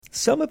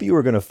Some of you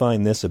are going to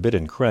find this a bit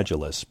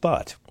incredulous,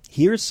 but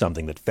here's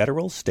something that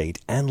federal, state,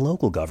 and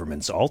local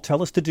governments all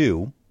tell us to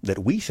do that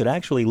we should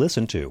actually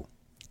listen to.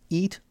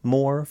 Eat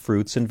more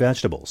fruits and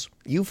vegetables.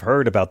 You've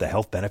heard about the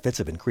health benefits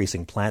of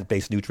increasing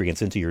plant-based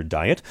nutrients into your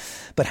diet,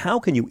 but how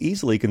can you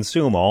easily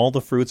consume all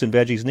the fruits and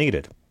veggies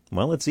needed?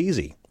 Well, it's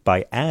easy.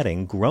 By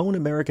adding Grown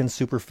American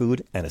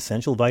Superfood and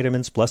Essential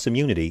Vitamins Plus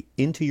Immunity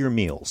into your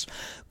meals.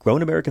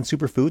 Grown American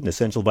Superfood and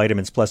Essential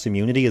Vitamins Plus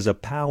Immunity is a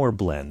power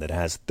blend that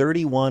has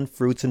 31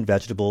 fruits and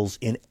vegetables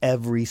in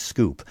every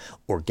scoop.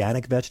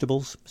 Organic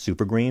vegetables,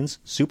 super greens,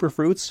 super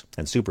fruits,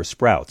 and super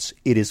sprouts.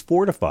 It is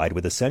fortified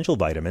with essential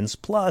vitamins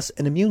plus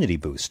an immunity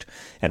boost.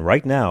 And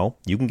right now,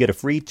 you can get a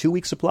free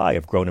 2-week supply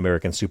of Grown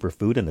American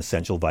Superfood and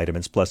Essential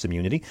Vitamins Plus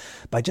Immunity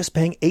by just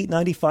paying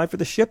 $8.95 for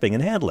the shipping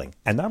and handling.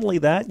 And not only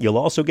that, you'll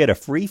also get a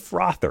free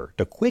frother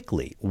to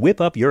quickly whip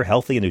up your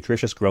healthy and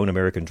nutritious Grown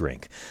American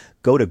drink.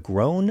 Go to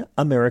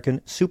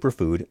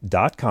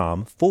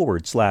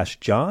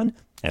grownamericansuperfood.com/John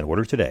and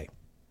order today.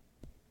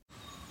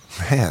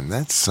 Man,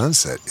 that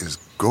sunset is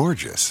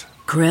gorgeous.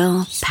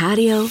 Grill,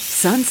 patio,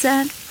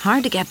 sunset.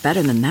 Hard to get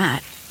better than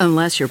that.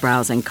 Unless you're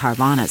browsing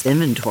Carvana's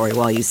inventory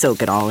while you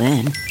soak it all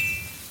in.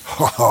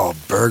 Oh,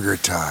 burger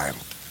time.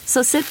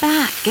 So sit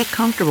back, get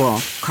comfortable.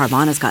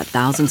 Carvana's got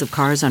thousands of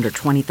cars under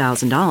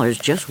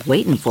 $20,000 just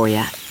waiting for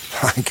you.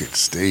 I could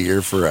stay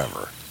here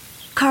forever.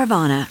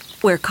 Carvana,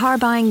 where car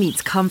buying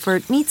meets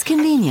comfort meets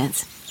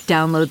convenience.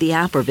 Download the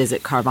app or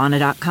visit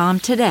Carvana.com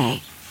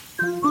today.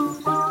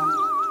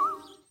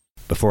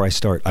 Before I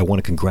start, I want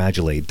to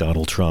congratulate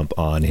Donald Trump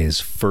on his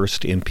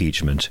first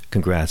impeachment.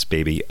 Congrats,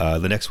 baby.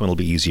 The next one will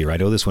be easier. I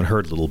know this one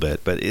hurt a little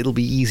bit, but it'll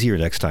be easier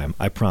next time,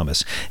 I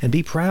promise. And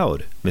be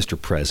proud,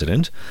 Mr.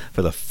 President,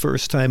 for the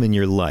first time in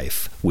your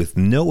life, with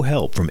no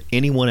help from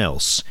anyone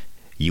else,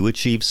 you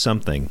achieved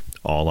something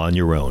all on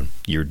your own.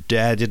 Your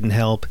dad didn't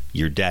help.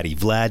 Your daddy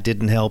Vlad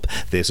didn't help.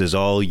 This is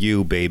all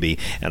you, baby.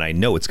 And I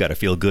know it's got to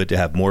feel good to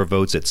have more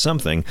votes at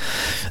something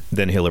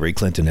than Hillary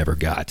Clinton ever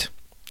got.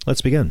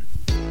 Let's begin.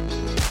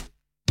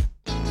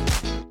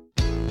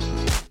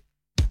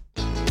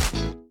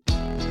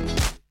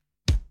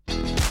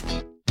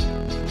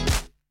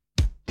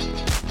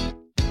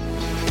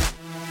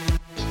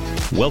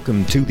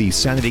 Welcome to the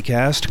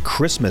Sanity-Cast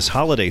Christmas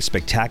Holiday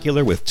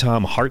Spectacular with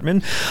Thom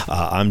Hartmann.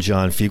 I'm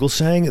John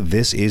Fugelsang.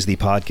 This is the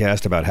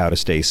podcast about how to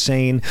stay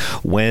sane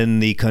when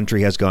the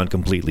country has gone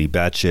completely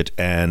batshit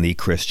and the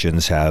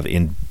Christians have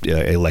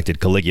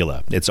elected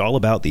Caligula. It's all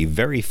about the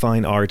very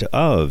fine art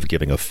of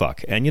giving a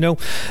fuck. And you know,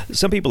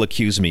 some people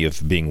accuse me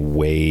of being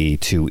way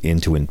too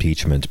into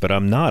impeachment, but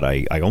I'm not.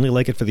 I only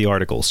like it for the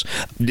articles.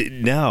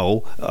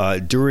 Now,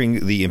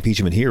 during the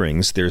impeachment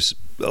hearings, there's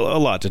a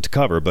lot to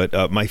cover,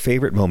 but my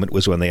favorite moment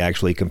was when they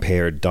actually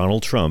compared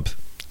Donald Trump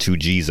to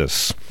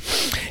Jesus.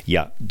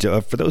 Yeah,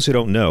 for those who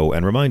don't know,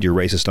 and remind your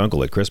racist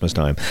uncle at Christmas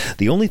time,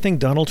 the only thing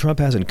Donald Trump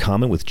has in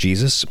common with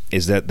Jesus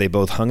is that they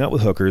both hung out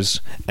with hookers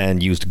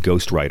and used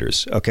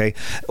ghostwriters, okay?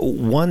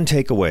 One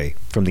takeaway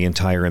from the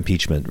entire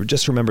impeachment,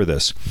 just remember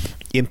this.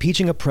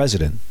 Impeaching a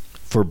president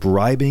for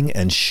bribing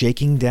and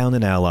shaking down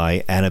an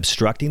ally and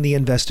obstructing the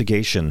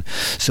investigation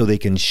so they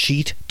can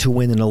cheat to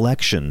win an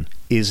election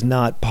is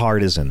not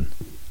partisan.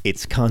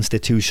 It's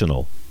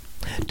constitutional.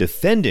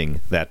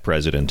 Defending that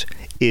president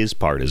is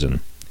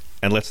partisan.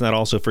 And let's not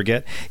also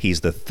forget,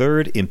 he's the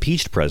third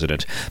impeached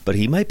president, but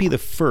he might be the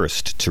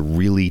first to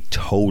really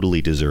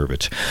totally deserve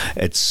it.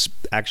 It's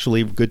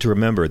actually good to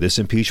remember this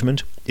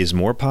impeachment is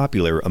more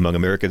popular among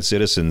American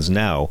citizens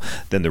now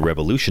than the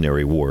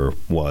Revolutionary War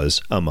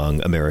was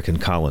among American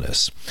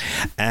colonists.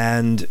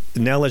 And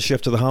now let's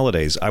shift to the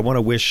holidays. I want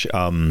to wish,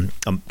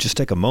 just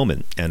take a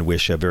moment and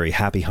wish a very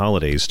happy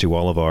holidays to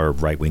all of our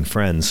right-wing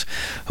friends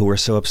who are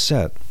so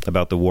upset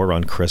about the war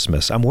on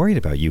Christmas. I'm worried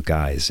about you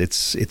guys.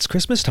 It's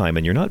Christmas time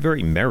and you're not very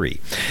merry.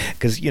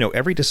 Because, you know,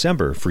 every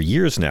December for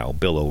years now,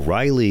 Bill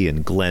O'Reilly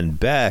and Glenn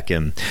Beck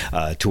and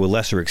to a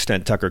lesser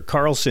extent Tucker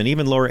Carlson,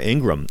 even Laura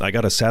Ingraham. I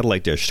got a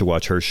satellite dish to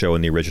watch her show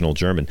in the original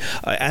German.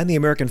 And the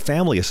American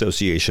Family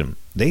Association.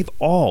 They've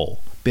all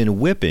been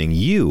whipping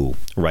you,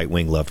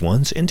 right-wing loved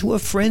ones, into a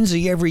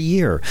frenzy every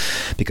year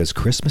because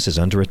Christmas is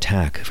under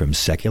attack from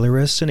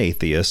secularists and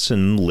atheists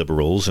and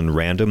liberals and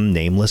random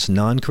nameless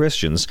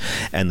non-Christians.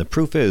 And the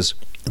proof is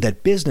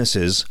that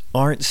businesses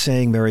aren't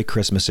saying Merry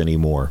Christmas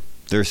anymore.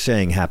 They're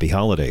saying happy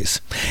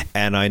holidays.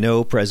 And I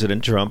know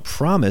President Trump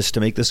promised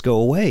to make this go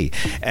away.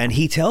 And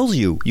he tells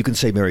you you can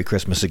say Merry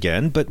Christmas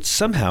again, but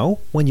somehow,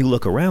 when you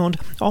look around,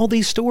 all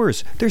these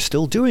stores, they're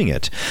still doing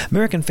it.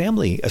 American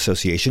Family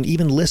Association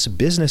even lists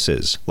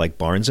businesses like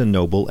Barnes &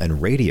 Noble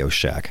and Radio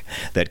Shack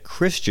that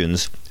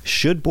Christians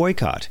should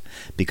boycott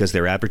because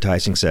their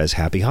advertising says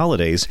happy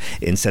holidays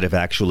instead of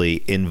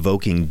actually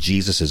invoking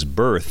Jesus's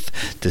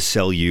birth to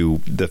sell you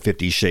the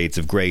 50 Shades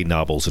of Grey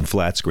novels and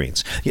flat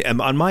screens. Yeah,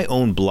 on my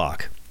own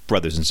block,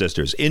 brothers and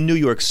sisters, in New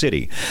York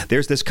City,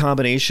 there's this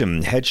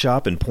combination head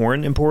shop and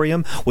porn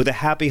emporium with a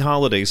happy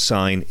holidays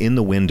sign in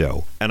the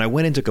window. And I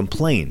went in to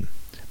complain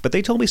But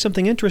they told me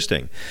something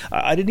interesting.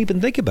 I didn't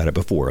even think about it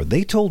before.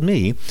 They told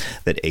me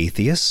that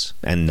atheists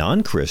and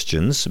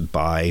non-Christians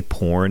buy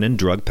porn and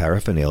drug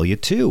paraphernalia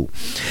too.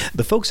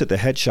 The folks at the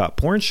head shop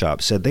porn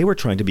shop said they were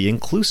trying to be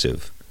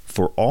inclusive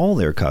for all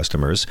their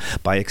customers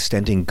by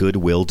extending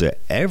goodwill to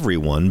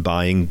everyone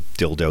buying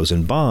dildos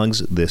and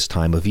bongs this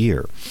time of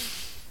year.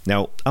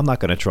 Now, I'm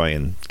not going to try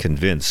and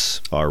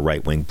convince our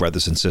right-wing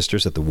brothers and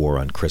sisters that the war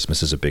on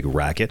Christmas is a big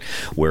racket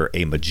where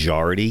a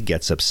majority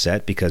gets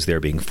upset because they're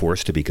being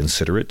forced to be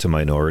considerate to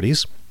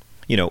minorities.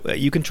 You know,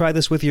 you can try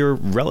this with your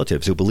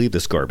relatives who believe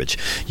this garbage.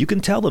 You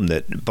can tell them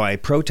that by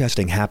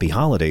protesting happy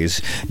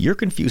holidays, you're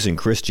confusing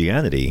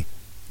Christianity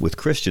with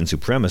Christian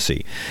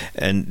supremacy.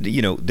 And,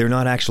 you know, they're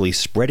not actually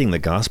spreading the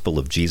gospel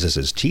of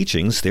Jesus's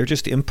teachings. They're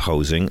just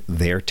imposing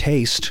their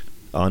taste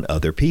on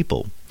other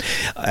people.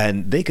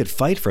 And they could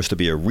fight for us to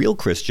be a real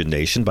Christian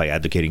nation by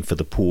advocating for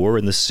the poor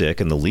and the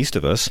sick and the least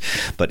of us.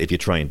 But if you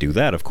try and do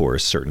that, of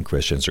course, certain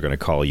Christians are going to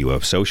call you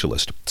a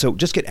socialist. So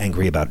just get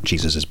angry about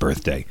Jesus's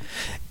birthday.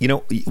 You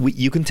know,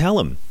 you can tell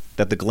them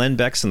that the Glenn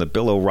Becks and the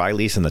Bill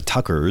O'Reillys and the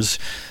Tuckers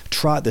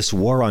trot this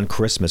war on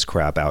Christmas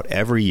crap out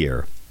every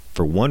year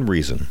for one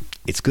reason.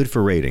 It's good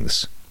for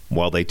ratings,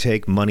 while they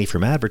take money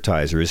from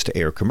advertisers to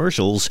air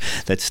commercials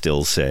that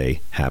still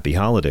say Happy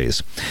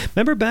Holidays.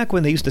 Remember back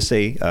when they used to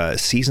say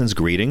Season's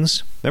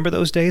Greetings? Remember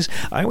those days?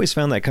 I always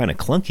found that kind of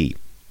clunky,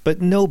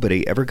 but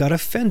nobody ever got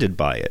offended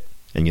by it.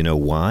 And you know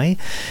why?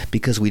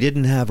 Because we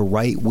didn't have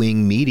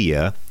right-wing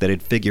media that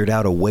had figured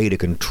out a way to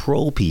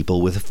control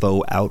people with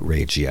faux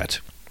outrage yet.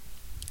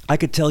 I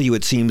could tell you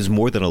it seems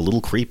more than a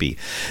little creepy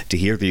to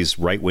hear these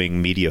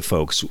right-wing media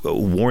folks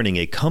warning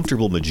a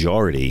comfortable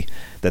majority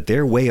that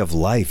their way of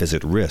life is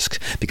at risk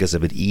because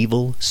of an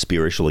evil,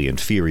 spiritually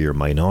inferior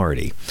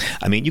minority.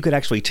 I mean, you could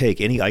actually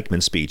take any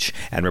Eichmann speech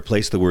and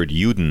replace the word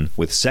Juden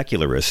with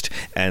secularist,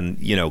 and,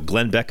 you know,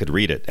 Glenn Beck could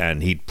read it,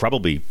 and he'd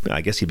probably,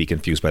 I guess he'd be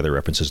confused by the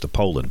references to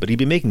Poland, but he'd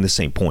be making the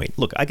same point.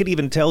 Look, I could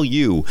even tell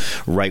you,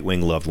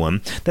 right-wing loved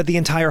one, that the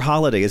entire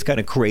holiday is kind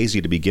of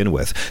crazy to begin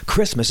with.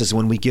 Christmas is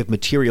when we give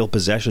material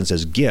possessions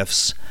as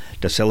gifts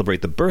to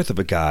celebrate the birth of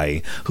a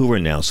guy who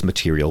renounced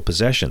material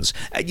possessions.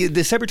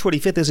 December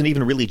 25th isn't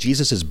even really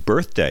Jesus'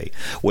 birthday.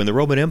 When the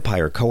Roman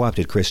Empire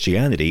co-opted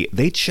Christianity,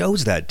 they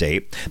chose that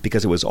date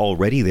because it was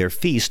already their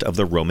feast of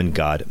the Roman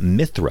god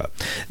Mithra.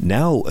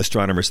 Now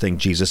astronomers think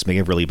Jesus may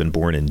have really been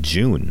born in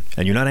June.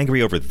 And you're not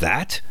angry over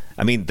that?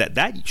 I mean,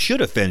 that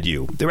should offend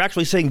you. They're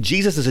actually saying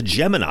Jesus is a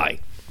Gemini.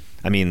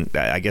 I mean,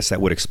 I guess that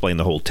would explain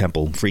the whole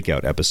temple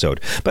freakout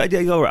episode. But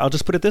I'll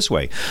just put it this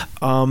way.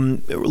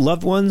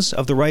 Loved ones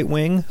of the right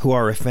wing who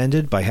are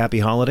offended by happy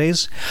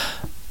holidays,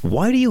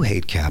 why do you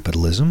hate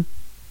capitalism?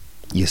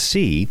 You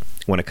see,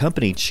 when a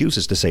company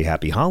chooses to say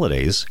happy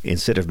holidays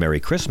instead of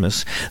Merry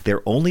Christmas,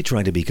 they're only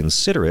trying to be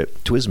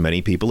considerate to as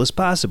many people as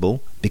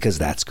possible because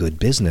that's good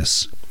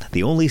business.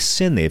 The only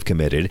sin they've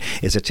committed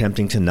is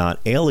attempting to not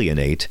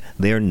alienate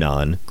their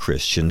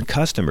non-Christian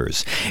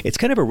customers. It's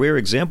kind of a rare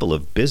example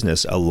of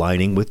business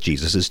aligning with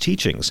Jesus's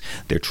teachings.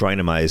 They're trying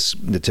to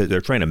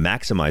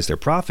maximize their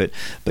profit,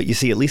 but you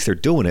see, at least they're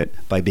doing it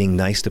by being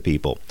nice to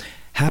people.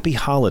 Happy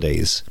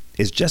Holidays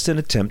is just an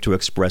attempt to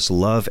express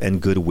love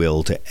and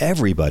goodwill to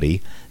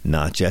everybody,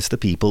 not just the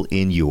people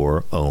in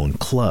your own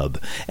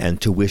club,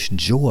 and to wish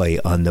joy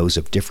on those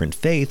of different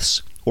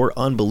faiths or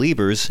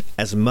unbelievers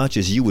as much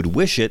as you would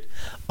wish it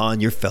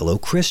on your fellow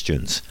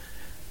Christians.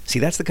 See,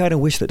 that's the kind of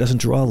wish that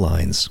doesn't draw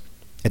lines.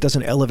 It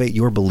doesn't elevate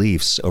your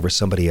beliefs over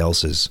somebody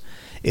else's.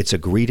 It's a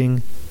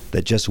greeting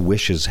that just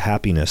wishes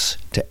happiness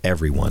to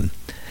everyone.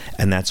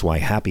 And that's why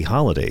Happy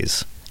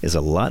Holidays is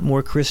a lot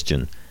more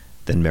Christian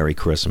than Merry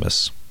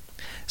Christmas.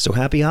 So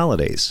happy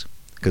holidays,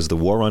 because the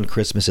war on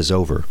Christmas is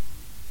over,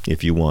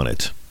 if you want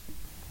it.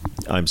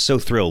 I'm so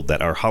thrilled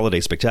that our holiday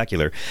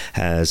spectacular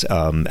has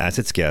as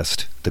its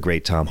guest the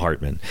great Thom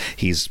Hartmann.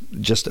 He's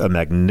just a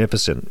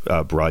magnificent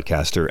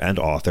broadcaster and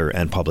author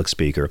and public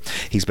speaker.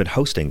 He's been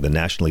hosting the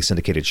nationally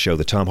syndicated show,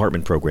 The Thom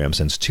Hartmann Program,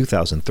 since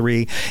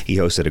 2003. He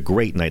hosted a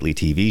great nightly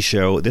TV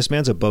show. This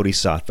man's a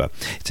bodhisattva.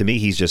 To me,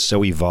 he's just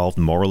so evolved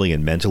morally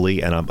and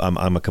mentally, and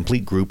I'm a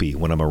complete groupie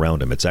when I'm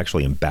around him. It's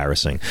actually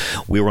embarrassing.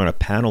 We were on a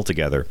panel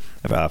together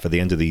for the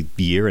end of the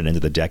year and end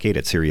of the decade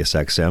at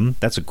SiriusXM.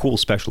 That's a cool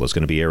special that's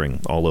going to be airing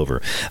all over.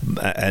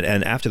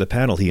 And after the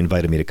panel, he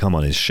invited me to come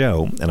on his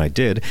show, and I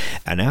did.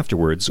 And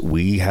afterwards,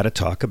 we had a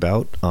talk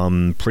about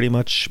pretty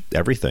much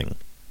everything.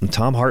 And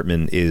Thom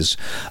Hartmann is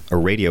a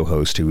radio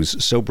host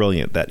who's so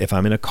brilliant that if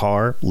I'm in a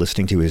car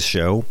listening to his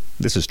show,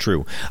 this is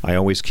true, I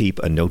always keep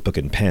a notebook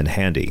and pen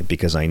handy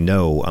because I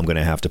know I'm going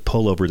to have to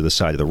pull over to the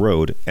side of the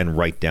road and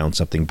write down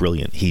something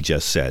brilliant he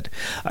just said.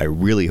 I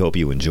really hope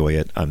you enjoy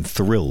it. I'm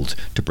thrilled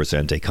to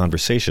present a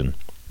conversation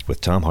with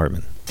Thom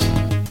Hartmann.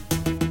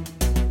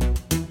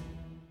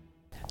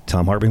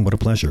 Thom Hartmann, what a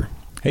pleasure.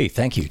 Hey,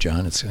 thank you,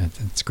 John.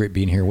 It's great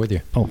being here with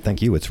you. Oh,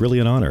 thank you. It's really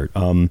an honor.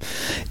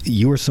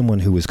 You are someone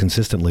who has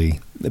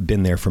consistently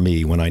been there for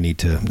me when I need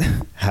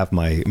to have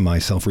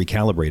myself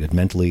recalibrated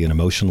mentally and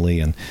emotionally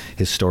and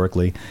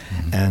historically.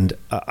 Mm-hmm. And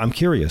I'm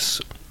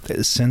curious,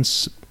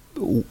 since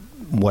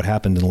what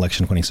happened in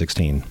election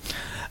 2016,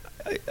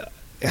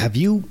 have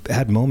you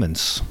had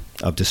moments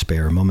of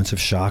despair, moments of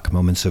shock,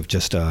 moments of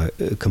just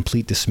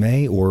complete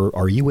dismay, or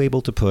are you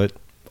able to put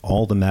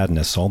all the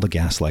madness, all the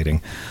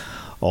gaslighting,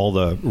 all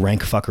the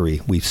rank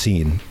fuckery we've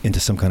seen into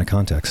some kind of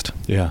context?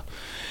 Yeah.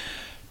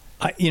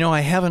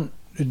 I haven't.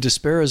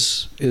 Despair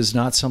is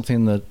not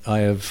something that I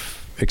have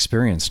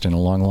experienced in a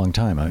long, long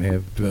time. I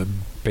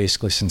have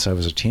basically since I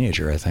was a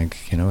teenager, I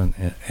think,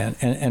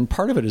 and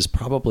part of it is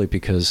probably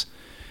because,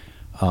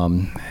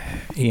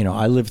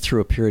 I lived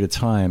through a period of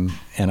time,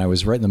 and I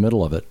was right in the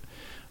middle of it,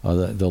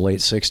 the late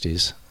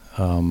 60s,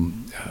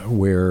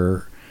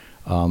 where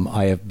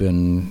I've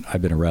been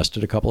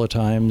arrested a couple of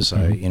times.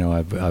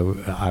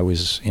 Mm-hmm. I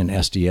was in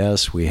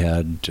SDS. We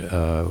had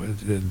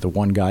the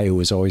one guy who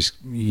was always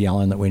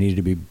yelling that we needed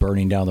to be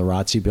burning down the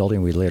ROTC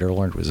building. We later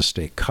learned was a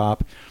state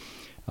cop.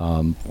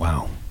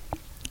 Wow.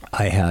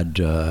 I had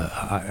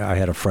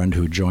a friend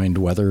who joined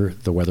the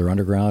Weather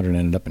Underground and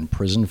ended up in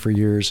prison for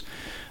years.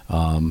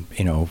 I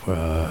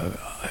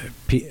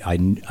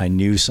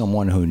knew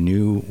someone who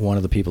knew one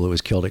of the people who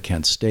was killed at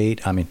Kent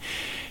State. I mean,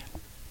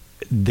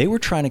 they were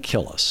trying to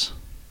kill us,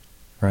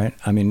 right?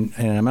 I mean,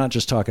 and I'm not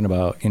just talking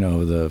about,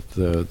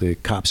 the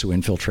cops who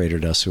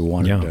infiltrated us, who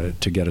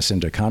wanted to get us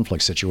into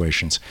conflict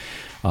situations.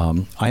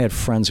 I had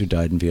friends who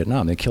died in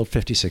Vietnam. They killed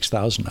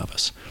 56,000 of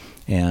us.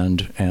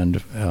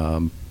 And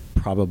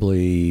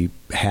probably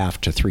half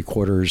to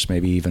 3/4,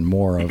 maybe even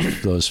more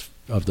of those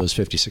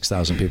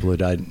 56,000 people who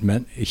died,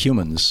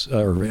 Americans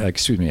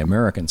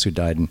who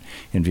died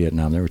in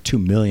Vietnam. There were 2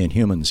 million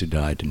humans who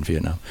died in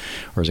Vietnam,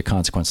 or as a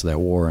consequence of that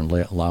war in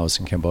Laos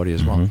and Cambodia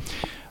as well.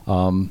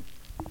 Mm-hmm.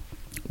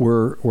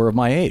 Were of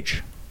my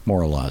age,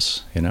 more or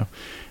less. In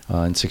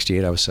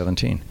 '68, I was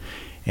 17,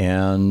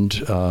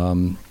 and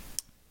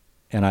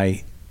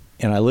I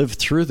lived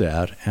through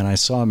that, and I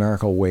saw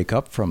America wake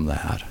up from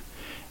that.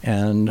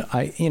 And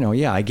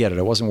I get it.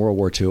 It wasn't World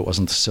War II. It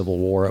wasn't the Civil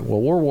War. Well,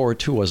 World War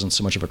II wasn't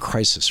so much of a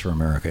crisis for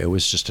America. It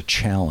was just a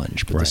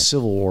challenge. But right. The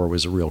Civil War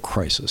was a real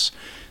crisis.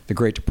 The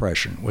Great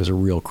Depression was a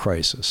real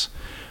crisis.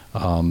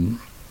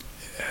 And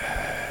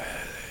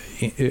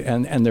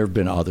there have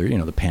been other,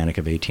 the Panic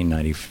of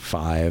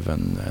 1895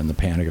 and the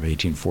Panic of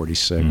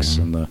 1846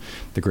 mm-hmm. and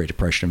the Great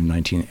Depression of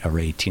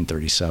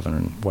 1837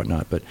 and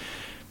whatnot. But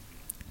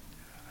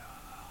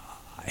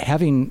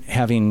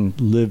having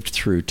lived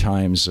through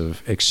times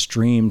of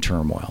extreme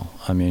turmoil,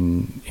 I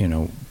mean,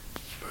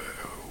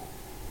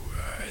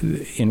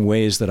 in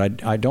ways that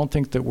I don't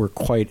think that we're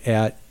quite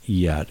at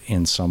yet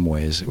in some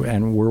ways,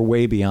 and we're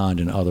way beyond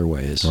in other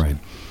ways. Right.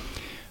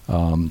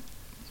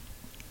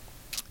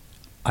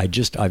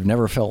 I've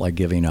never felt like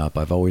giving up.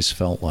 I've always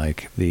felt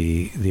like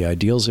the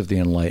ideals of the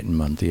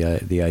Enlightenment,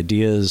 the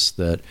ideas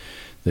that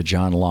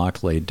John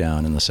Locke laid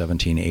down in the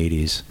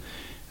 1780s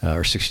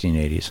or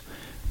 1680s,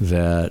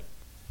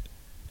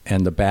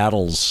 and the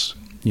battles,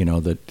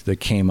 that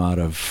came out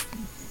of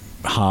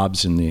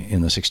Hobbes in the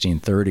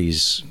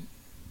 1630s,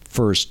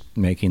 first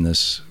making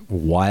this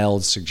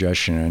wild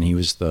suggestion, and he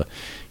was the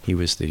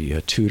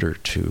tutor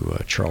to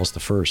Charles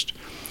I,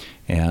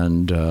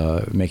 and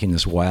making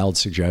this wild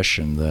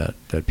suggestion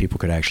that people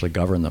could actually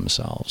govern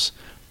themselves,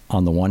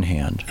 on the one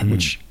hand, mm-hmm.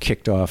 which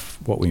kicked off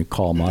what we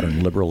call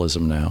modern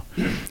liberalism now.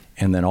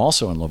 And then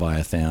also in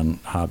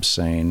Leviathan, Hobbes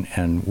saying,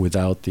 and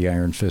without the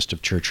iron fist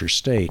of church or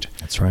state,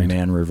 that's right.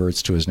 Man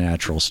reverts to his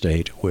natural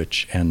state,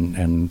 which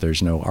and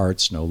there's no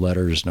arts, no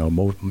letters, no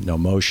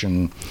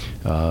motion.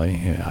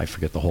 I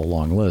forget the whole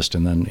long list,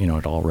 and then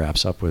it all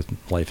wraps up with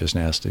life is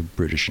nasty,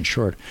 brutish, and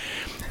short.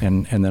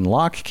 And then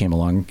Locke came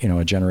along,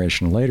 a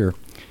generation later,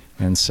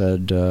 and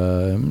said,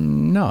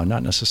 no,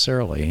 not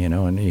necessarily,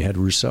 and he had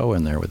Rousseau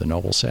in there with the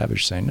noble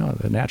savage saying, no,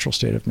 the natural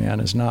state of man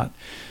is not,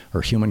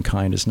 or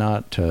humankind is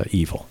not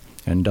evil,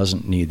 and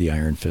doesn't need the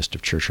iron fist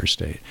of church or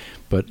state.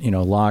 But,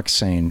 Locke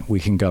saying we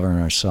can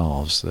govern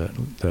ourselves,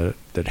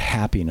 that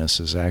happiness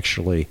is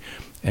actually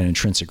an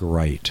intrinsic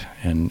right.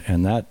 And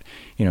that,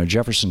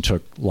 Jefferson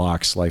took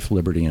Locke's life,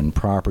 liberty, and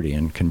property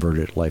and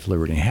converted it life,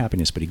 liberty, and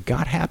happiness, but he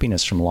got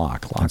happiness from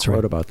Locke. Locke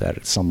wrote about that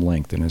at some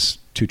length in his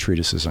 2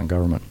 treatises on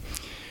government.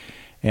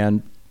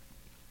 And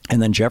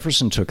then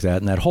Jefferson took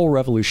that, and that whole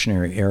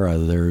revolutionary era,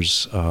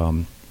 there's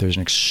an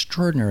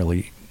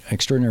extraordinary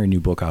new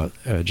book out,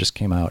 just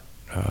came out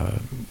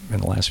in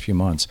the last few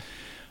months.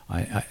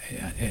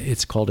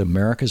 It's called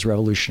America's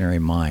Revolutionary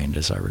Mind,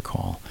 as I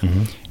recall.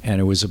 Mm-hmm. And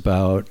it was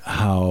about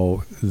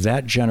how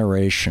that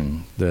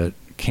generation that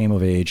came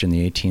of age in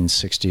the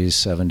 1860s,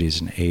 70s,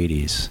 and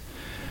 80s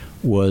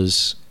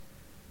was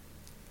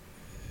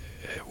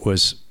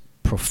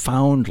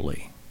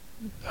profoundly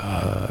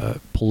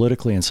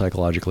politically and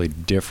psychologically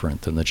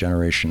different than the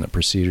generation that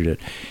preceded it,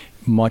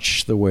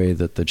 much the way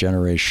that the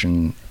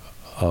generation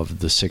of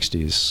the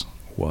 60s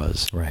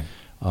was. Right.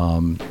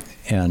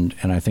 And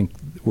I think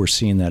we're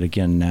seeing that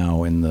again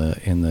now in the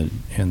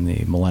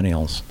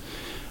millennials.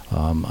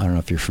 I don't know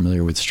if you're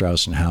familiar with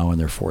Strauss and Howe and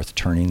their fourth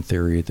turning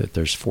theory, that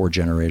there's 4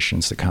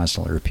 generations that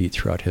constantly repeat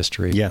throughout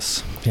history.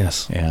 Yes.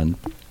 And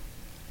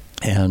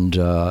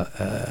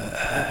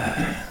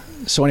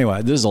So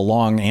anyway, this is a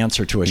long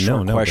answer to a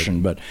short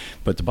question, but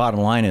the bottom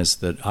line is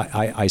that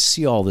I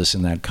see all this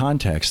in that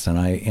context, and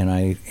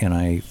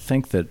I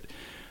think that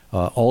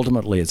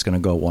ultimately it's going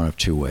to go one of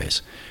two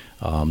ways.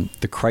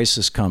 The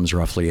crisis comes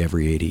roughly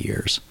every 80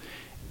 years.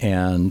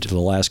 And the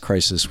last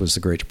crisis was the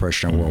Great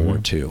Depression of World War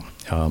II.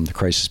 The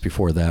crisis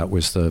before that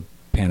was the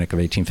Panic of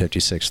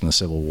 1856 and the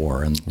Civil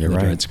War and the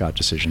Dred Scott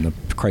decision. The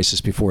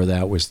crisis before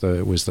that was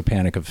the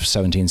Panic of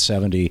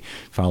 1770,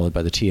 followed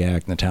by the Tea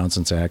Act and the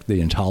Townsend's Act,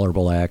 the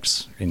intolerable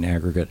acts in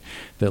aggregate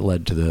that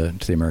led to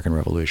the American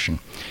Revolution.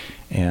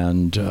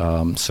 And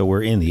so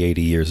we're in the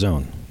 80-year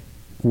zone.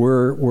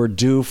 We're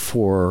due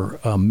for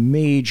a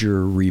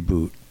major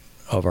reboot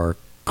of our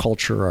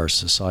culture, our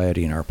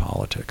society, and our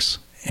politics.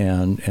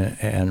 And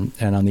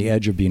on the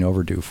edge of being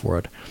overdue for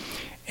it.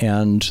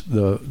 And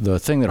the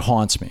thing that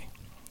haunts me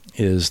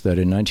is that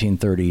in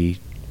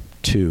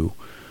 1932,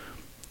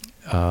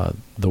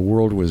 the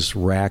world was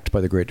racked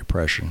by the Great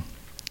Depression.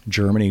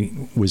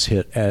 Germany was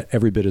hit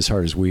every bit as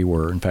hard as we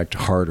were, in fact,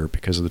 harder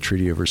because of the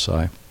Treaty of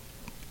Versailles.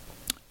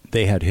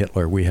 They had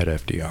Hitler, we had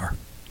FDR.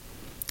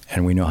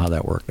 And we know how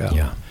that worked out.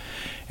 Yeah.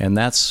 And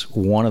that's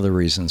one of the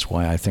reasons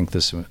why I think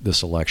this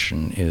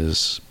election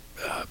is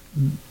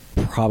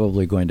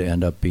probably going to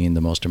end up being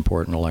the most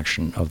important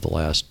election of the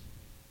last,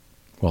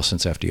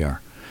 since FDR.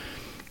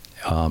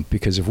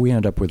 Because if we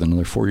end up with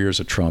another 4 years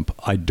of Trump,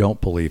 I don't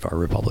believe our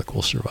republic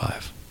will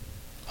survive.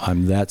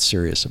 I'm that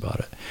serious about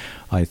it.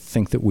 I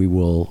think that we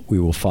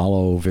will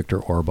follow Viktor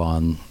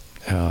Orban,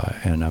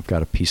 and I've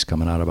got a piece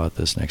coming out about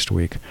this next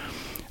week.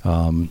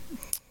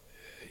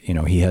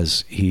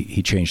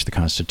 He changed the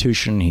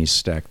Constitution. He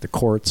stacked the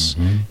courts.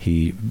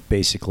 He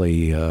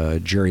basically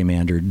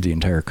gerrymandered the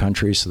entire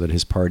country so that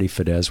his party,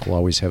 Fidesz, will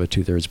always have a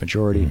 2/3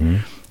 majority.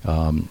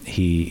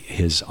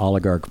 His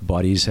oligarch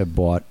buddies have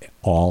bought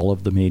all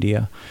of the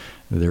media.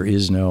 There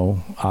is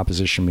no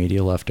opposition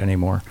media left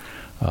anymore.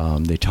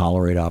 They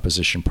tolerate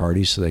opposition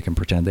parties so they can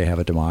pretend they have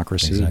a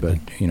democracy, but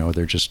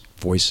they're just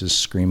voices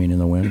screaming in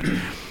the wind.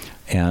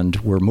 And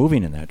we're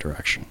moving in that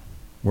direction.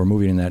 We're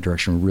moving in that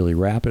direction really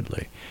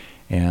rapidly.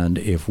 And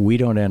if we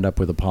don't end up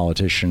with a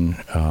politician,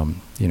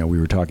 we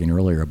were talking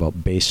earlier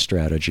about base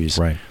strategies.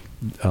 Right.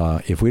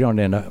 If we don't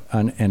end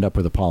up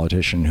with a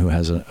politician who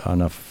has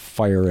enough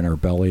fire in her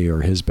belly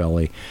or his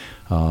belly,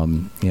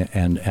 and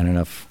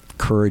enough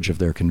courage of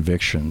their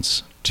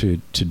convictions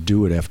to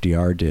do what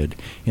FDR did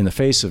in the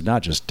face of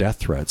not just death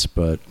threats,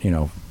 but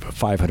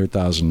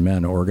 500,000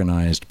 men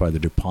organized by the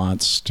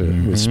DuPonts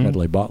with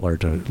Smedley Butler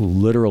to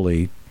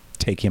literally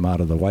take him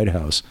out of the White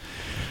House.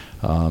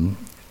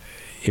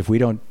 If we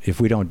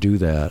don't do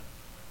that,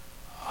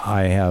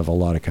 I have a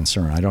lot of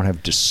concern. I don't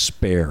have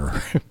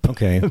despair.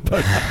 Okay.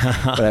 but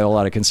I have a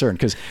lot of concern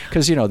because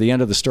the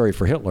end of the story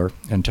for Hitler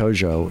and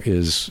Tojo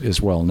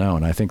is well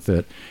known. I think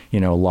that,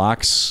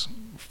 Locke's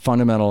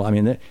fundamental,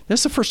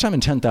 that's the first time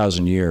in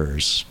 10,000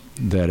 years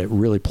that it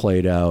really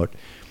played out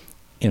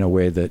in a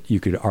way that you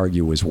could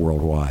argue was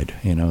worldwide.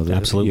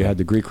 Absolutely. You had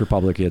the Greek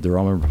Republic, you had the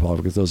Roman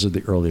Republic. Those are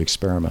the early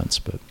experiments,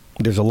 but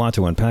there's a lot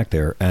to unpack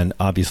there, and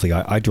obviously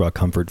I draw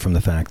comfort from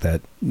the fact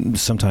that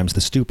sometimes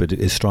the stupid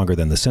is stronger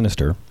than the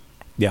sinister.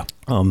 Yeah.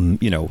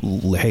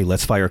 Hey,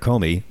 let's fire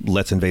Comey.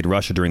 Let's invade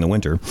Russia during the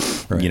winter.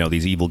 Right.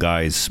 These evil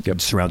guys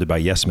surrounded by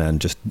yes men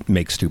just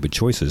make stupid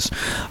choices.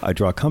 I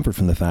draw comfort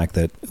from the fact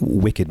that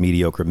wicked,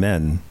 mediocre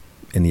men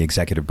in the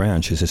executive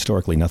branch is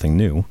historically nothing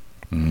new.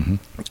 And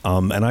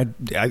I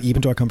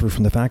even draw comfort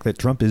from the fact that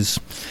Trump is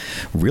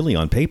really,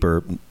 on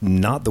paper,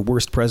 not the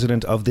worst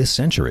president of this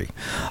century.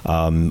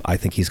 I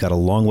think he's got a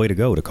long way to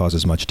go to cause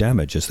as much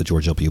damage as the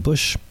George W.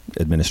 Bush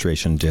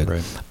administration did.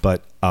 Right.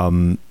 But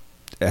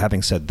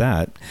having said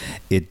that,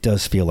 it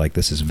does feel like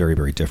this is very,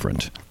 very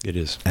different. It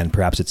is. And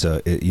perhaps it's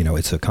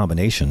a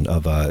combination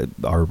of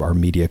our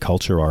media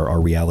culture, our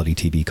reality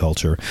TV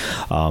culture.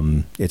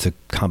 It's a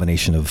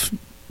combination of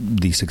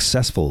the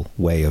successful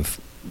way of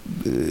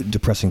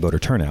depressing voter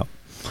turnout.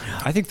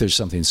 I think there's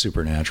something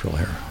supernatural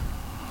here.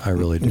 I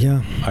really do.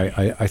 Yeah.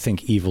 I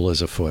think evil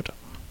is afoot.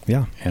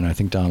 Yeah. And I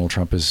think Donald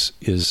Trump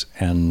is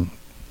an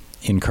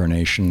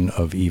incarnation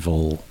of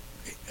evil,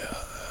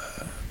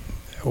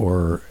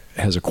 or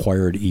has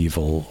acquired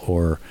evil,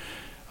 or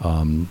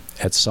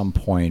at some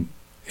point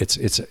it's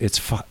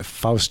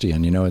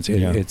Faustian.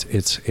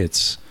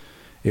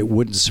 It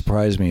wouldn't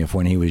surprise me if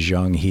when he was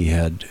young he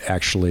had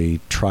actually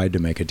tried to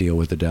make a deal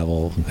with the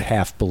devil,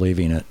 half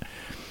believing it,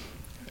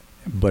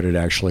 but it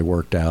actually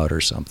worked out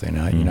or something.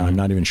 I'm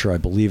not even sure I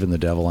believe in the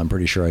devil. I'm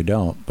pretty sure I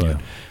don't.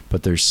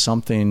 But there's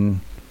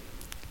something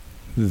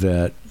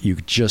that you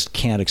just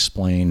can't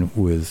explain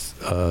with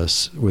a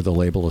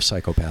label of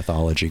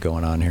psychopathology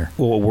going on here.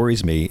 Well, what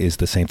worries me is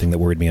the same thing that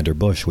worried me under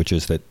Bush, which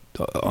is that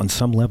on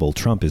some level,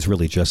 Trump is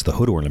really just the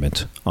hood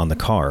ornament on the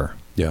car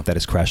that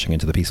is crashing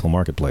into the peaceful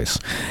marketplace.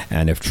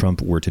 And if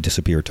Trump were to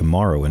disappear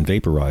tomorrow and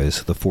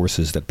vaporize, the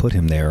forces that put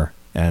him there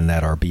and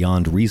that are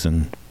beyond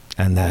reason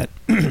and that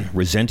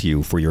resent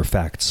you for your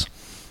facts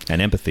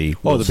and empathy.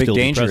 The big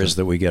danger is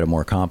that we get a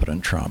more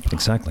competent Trump.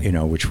 Exactly.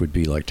 Which would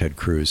be like Ted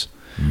Cruz.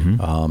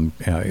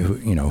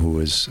 who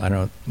was, I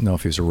don't know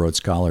if he was a Rhodes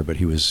Scholar, but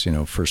he was,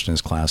 first in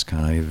his class,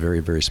 kind of a very,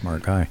 very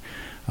smart guy.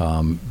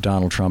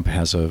 Donald Trump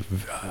has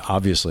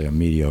obviously a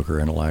mediocre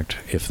intellect,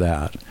 if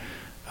that.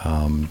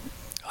 I'm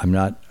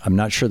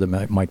not sure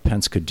that Mike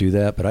Pence could do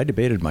that, but I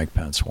debated Mike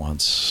Pence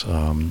once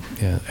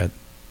at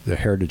the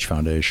Heritage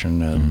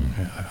Foundation, and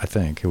I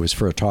think it was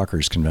for a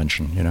talkers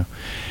convention,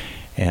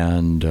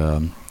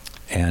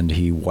 and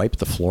he wiped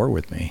the floor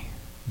with me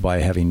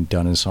by having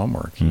done his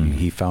homework.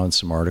 He found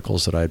some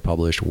articles that I had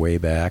published way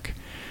back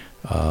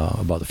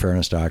about the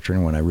fairness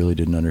doctrine when I really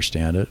didn't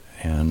understand it,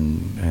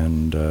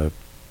 and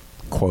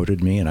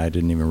quoted me, and I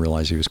didn't even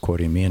realize he was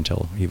quoting me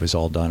until he was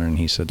all done, and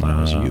he said, "That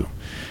was you."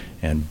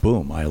 And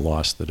boom, I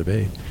lost the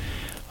debate.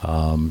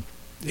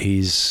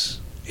 He's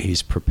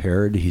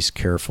prepared. He's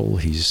careful.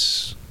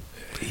 He's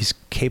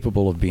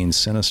capable of being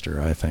sinister,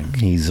 I think.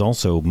 He's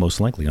also most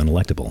likely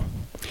unelectable.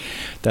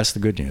 That's the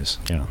good news.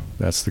 Yeah.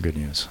 That's the good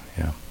news.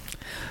 Yeah.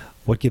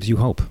 What gives you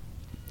hope?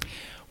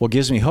 What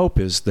gives me hope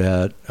is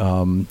that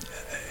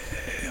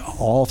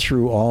all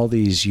through all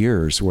these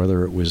years,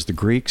 whether it was the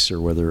Greeks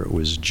or whether it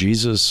was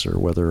Jesus or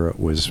whether it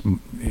was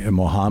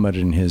Muhammad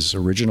in his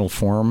original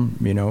form,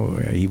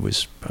 he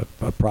was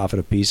a prophet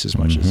of peace as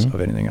much as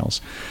of anything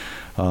else.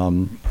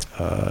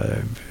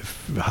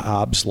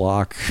 Hobbes,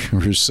 Locke,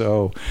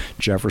 Rousseau,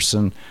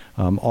 Jefferson,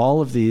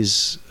 all of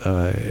these,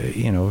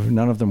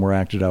 none of them were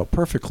acted out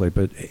perfectly,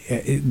 but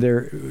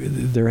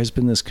there has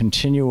been this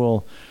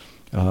continual,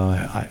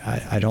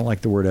 I don't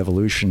like the word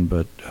evolution,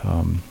 but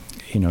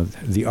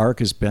the arc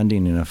is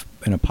bending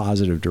in a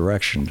positive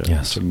direction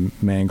to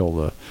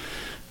mangle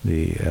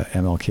the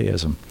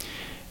MLKism.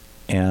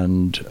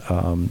 And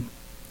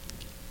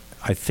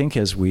I think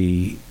as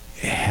we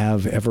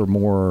have ever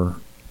more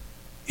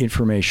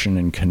information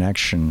and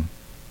connection,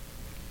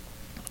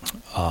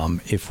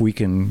 if we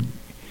can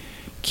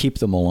keep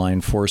the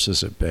malign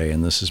forces at bay,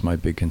 and this is my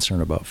big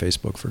concern about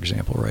Facebook, for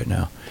example, right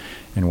now,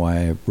 and why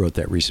I wrote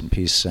that recent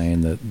piece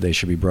saying that they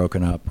should be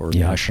broken up or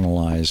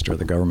nationalized, or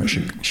the government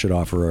should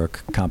offer a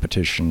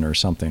competition or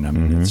something. I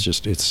mean, it's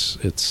just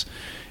it's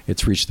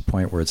reached the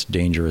point where it's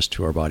dangerous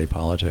to our body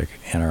politic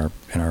and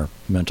our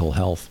mental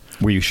health.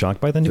 Were you shocked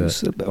by the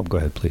news? Go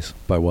ahead, please.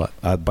 By what?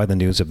 By the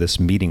news of this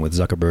meeting with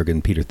Zuckerberg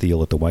and Peter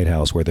Thiel at the White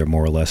House, where they're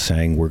more or less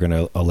saying we're going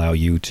to allow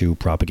you to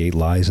propagate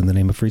lies in the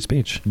name of free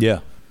speech. Yeah.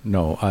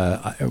 No.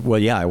 I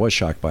was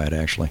shocked by it,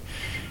 actually.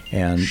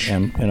 And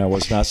I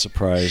was not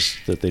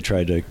surprised that they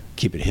tried to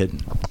keep it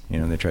hidden.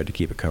 They tried to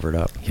keep it covered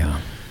up.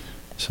 Yeah.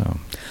 So,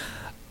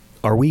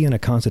 are we in a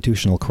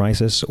constitutional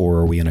crisis, or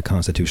are we in a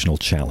constitutional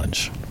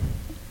challenge?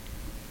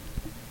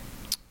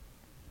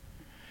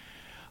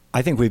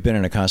 I think we've been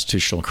in a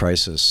constitutional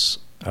crisis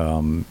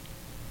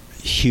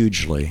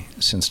hugely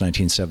since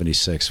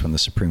 1976, when the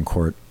Supreme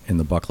Court in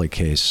the Buckley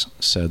case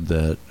said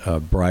that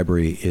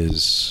bribery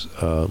is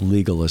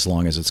legal as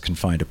long as it's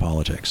confined to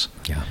politics.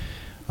 Yeah.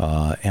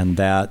 And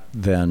that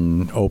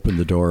then opened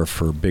the door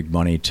for big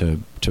money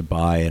to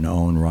buy and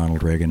own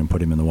Ronald Reagan and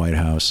put him in the White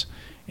House.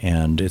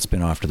 And it's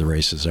been off to the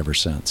races ever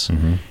since.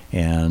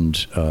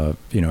 And,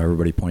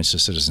 everybody points to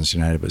Citizens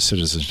United, but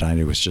Citizens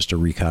United was just a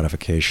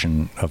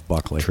recodification of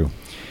Buckley. True.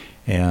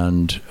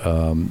 And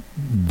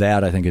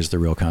that, I think, is the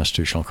real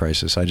constitutional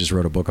crisis. I just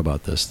wrote a book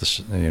about this,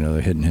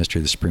 the hidden history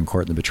of the Supreme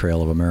Court and the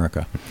betrayal of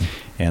America.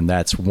 And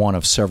that's one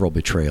of several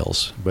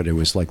betrayals, but it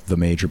was like the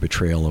major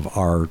betrayal of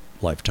our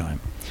lifetime.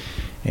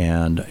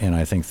 And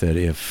I think that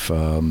if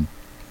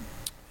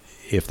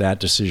that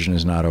decision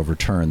is not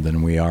overturned,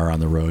 then we are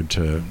on the road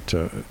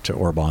to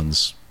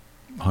Orban's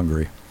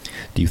Hungary.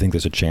 Do you think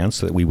there's a chance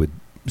that we would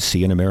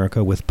see in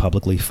America with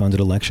publicly funded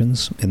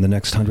elections in the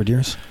next 100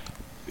 years?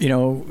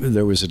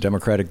 There was a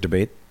Democratic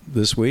debate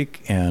this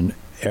week, and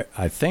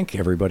I think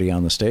everybody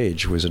on the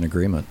stage was in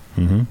agreement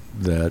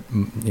that,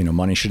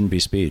 money shouldn't be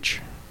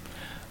speech.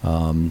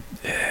 I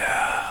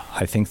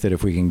think that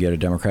if we can get a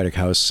Democratic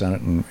House,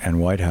 Senate, and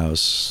White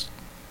House,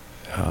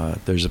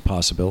 there's a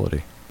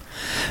possibility.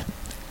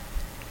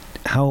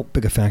 How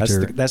big a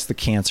factor? That's the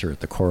cancer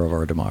at the core of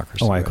our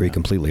democracy. Oh, I agree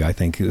completely. I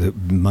think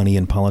money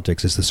in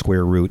politics is the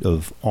square root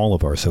of all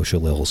of our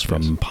social ills,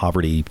 from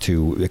poverty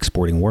to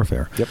exporting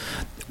warfare. Yep.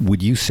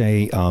 Would you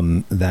say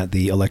that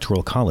the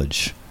Electoral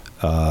College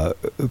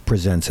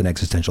presents an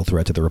existential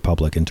threat to the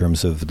Republic in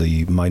terms of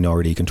the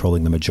minority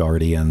controlling the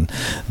majority and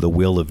the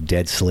will of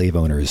dead slave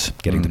owners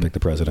getting to pick the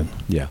president?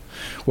 Yeah.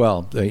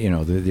 Well,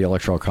 the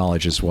Electoral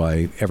College is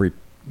why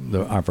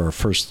of our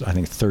first, I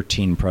think,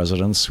 13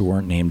 presidents who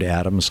weren't named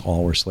Adams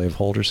all were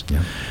slaveholders.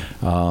 Yeah.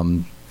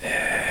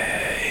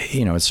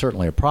 It's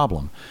certainly a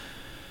problem.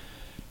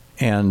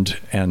 And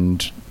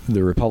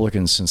the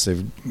Republicans, since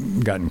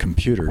they've gotten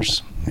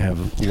computers,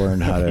 have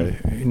learned how to.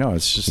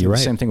 It's just the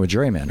same thing with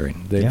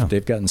gerrymandering.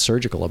 They've gotten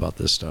surgical about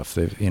this stuff.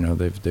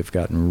 They've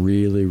gotten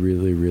really,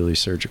 really, really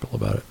surgical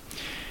about it.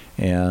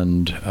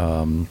 And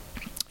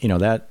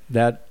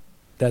that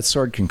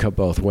sword can cut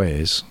both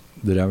ways.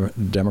 The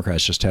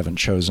Democrats just haven't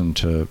chosen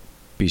to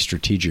be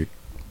strategic.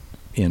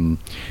 It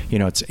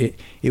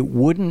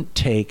wouldn't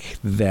take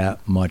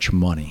that much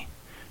money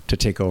to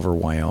take over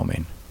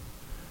Wyoming.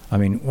 I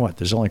mean, what?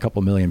 There's only a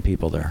couple million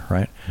people there,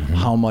 right? Mm-hmm.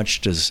 How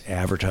much does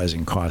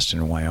advertising cost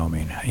in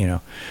Wyoming?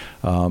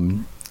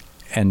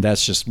 And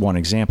that's just one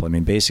example. I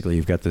mean, basically,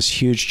 you've got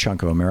this huge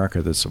chunk of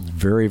America that's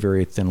very,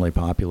 very thinly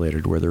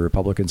populated, where the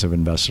Republicans have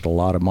invested a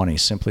lot of money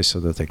simply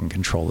so that they can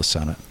control the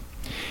Senate,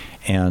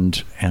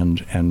 and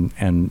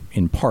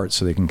in part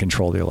so they can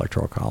control the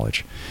Electoral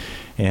College,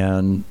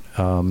 and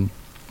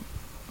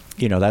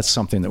that's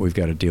something that we've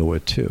got to deal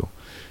with too.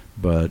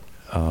 But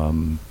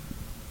I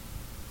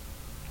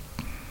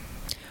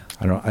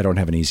don't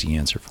have an easy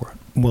answer for it.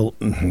 Well,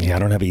 yeah, I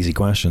don't have easy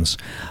questions.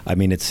 I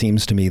mean, it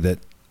seems to me that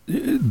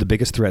the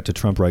biggest threat to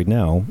Trump right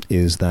now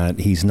is that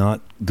he's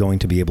not going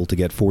to be able to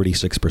get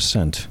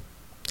 46%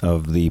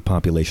 of the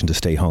population to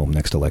stay home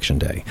next election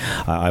day.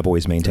 I've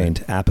always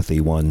maintained apathy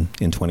won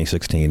in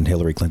 2016.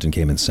 Hillary Clinton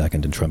came in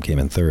second and Trump came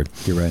in third.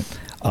 You're right.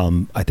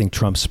 I think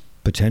Trump's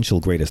potential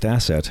greatest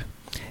asset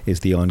is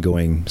the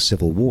ongoing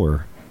civil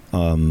war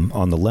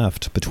on the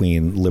left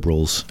between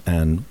liberals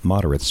and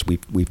moderates.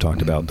 We've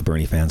talked about the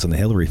Bernie fans and the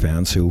Hillary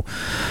fans who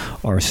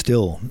are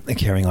still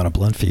carrying on a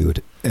blood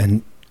feud.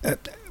 And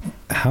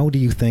how do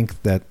you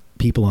think that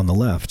people on the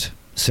left,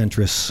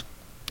 centrists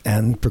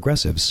and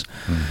progressives,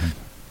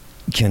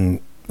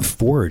 can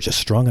forge a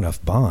strong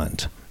enough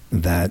bond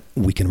that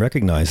we can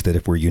recognize that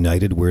if we're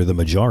united, we're the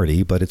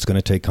majority, but it's going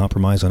to take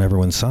compromise on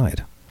everyone's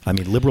side? I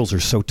mean, liberals are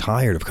so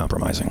tired of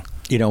compromising.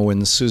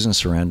 When Susan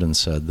Sarandon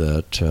said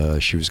that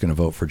she was going to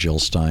vote for Jill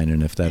Stein,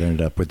 and if that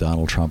ended up with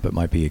Donald Trump, it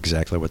might be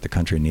exactly what the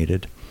country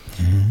needed,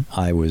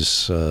 I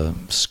was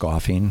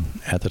scoffing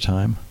at the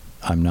time.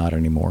 I'm not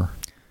anymore.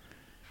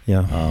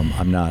 Yeah.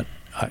 I'm not,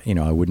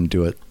 I wouldn't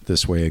do it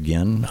this way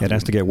again. It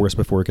has to get worse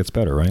before it gets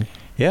better, right?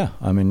 Yeah.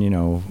 I mean,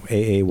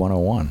 AA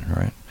 101,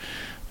 right?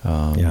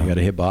 You got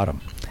to hit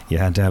bottom. You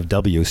had to have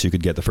W so you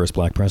could get the first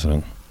black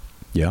president.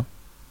 Yeah.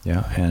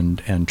 Yeah.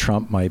 And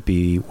Trump might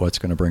be what's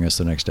going to bring us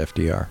the next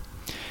FDR.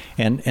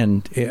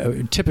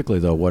 And typically,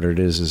 though, what it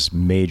is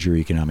major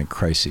economic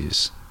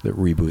crises that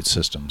reboot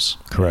systems.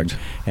 Correct.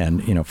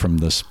 And from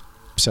this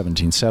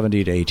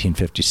 1770 to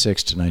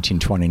 1856 to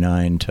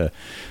 1929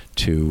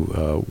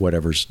 to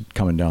whatever's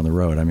coming down the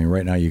road. I mean,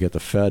 right now you get the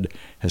Fed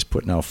has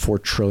put now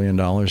 $4 trillion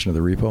into the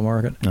repo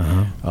market,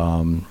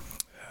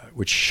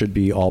 which should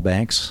be all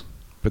banks,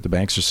 but the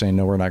banks are saying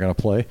no, we're not going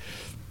to play.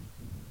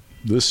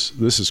 This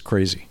is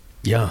crazy.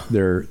 Yeah,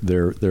 they're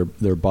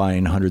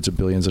buying hundreds of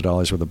billions of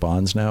dollars worth of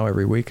bonds now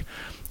every week,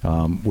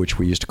 which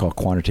we used to call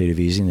quantitative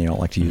easing. They don't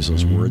like to use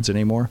those words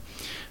anymore,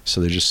 so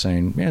they're just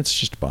saying, yeah, it's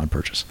just a bond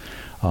purchase.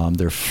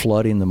 They're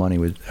flooding the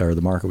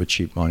market with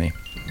cheap money,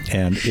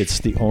 and it's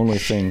the only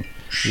thing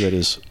that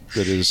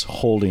is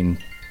holding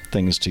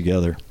things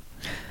together.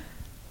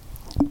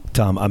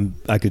 Thom,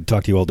 I could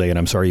talk to you all day, and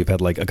I'm sorry you've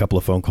had like a couple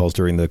of phone calls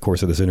during the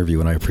course of this interview,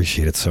 and I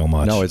appreciate it so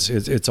much. No,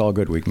 it's all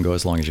good. We can go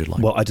as long as you'd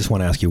like. Well, I just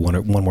want to ask you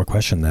one more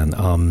question then.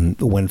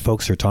 When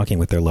folks are talking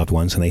with their loved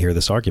ones and they hear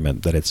this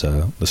argument that it's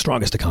the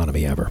strongest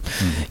economy ever,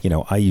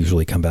 I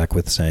usually come back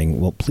with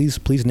saying, well,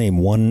 please name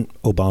one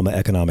Obama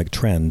economic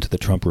trend that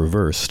Trump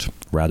reversed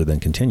rather than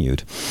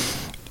continued.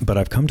 But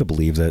I've come to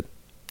believe that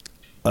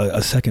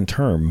a second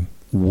term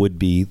would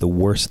be the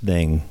worst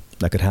thing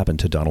that could happen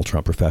to Donald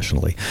Trump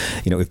professionally.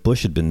 If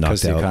Bush had been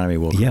knocked out, the economy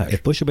will crash.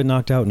 If Bush had been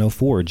knocked out in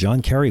 2004,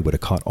 John Kerry would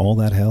have caught all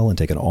that hell and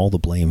taken all the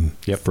blame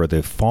for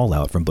the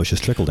fallout from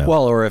Bush's trickle down.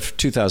 Well, or if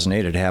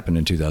 2008 had happened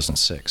in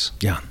 2006,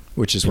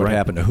 which is what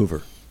happened to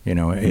Hoover.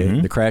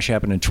 The crash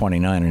happened in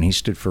 29, and he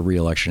stood for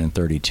re-election in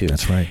 32.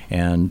 That's right.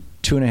 And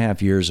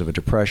 2.5 years of a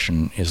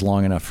depression is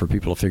long enough for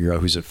people to figure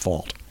out who's at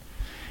fault.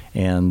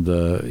 And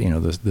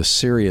the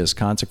serious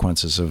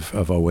consequences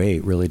of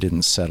 08 really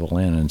didn't settle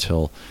in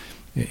until,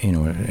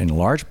 in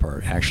large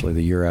part, actually,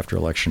 the year after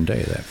Election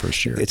Day, that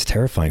first year. It's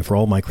terrifying. For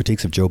all my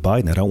critiques of Joe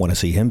Biden, I don't want to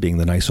see him being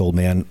the nice old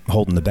man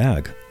holding the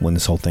bag when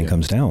this whole thing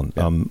comes down.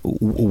 Yeah.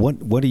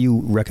 What do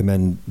you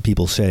recommend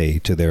people say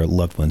to their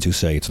loved ones who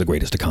say it's the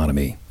greatest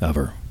economy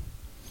ever?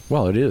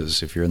 Well, it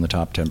is if you're in the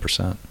top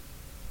 10%.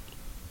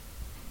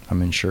 I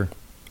mean, sure.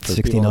 For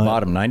 69. people on the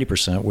bottom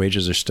 90%,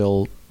 wages are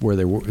still where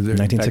they were. In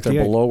fact,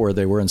 they're below where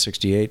they were in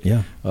 68.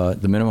 Yeah.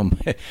 The minimum,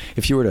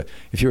 if you were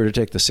to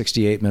take the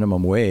 68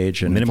 minimum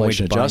wage and minimum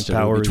inflation adjusted,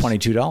 it would be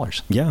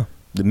 $22. Yeah.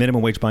 The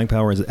minimum wage buying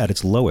power is at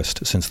its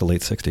lowest since the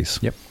late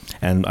 60s. Yep.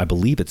 And I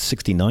believe it's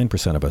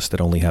 69% of us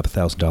that only have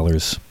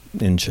 $1,000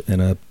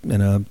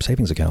 in a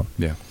savings account.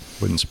 Yeah.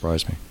 Wouldn't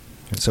surprise me.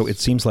 So it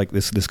seems like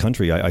this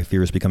country, I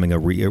fear, is becoming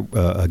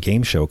a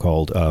game show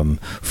called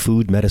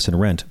Food, Medicine,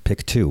 Rent,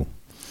 Pick Two.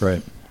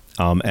 Right.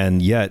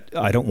 And yet,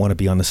 I don't want to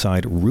be on the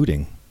side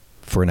rooting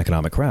for an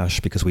economic crash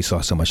because we saw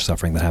so much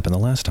suffering that happened the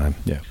last time.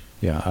 Yeah,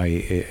 yeah.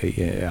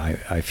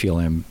 I feel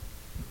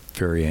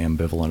very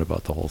ambivalent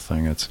about the whole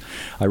thing.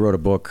 I wrote a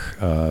book.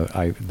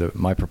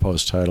 My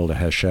proposed title to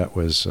Hachette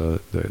was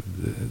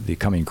the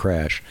Coming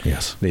Crash.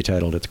 Yes. They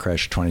titled it The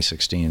Crash of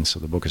 2016, so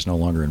the book is no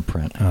longer in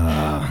print.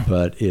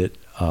 But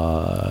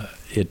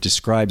it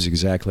describes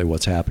exactly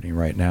what's happening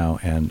right now,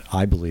 and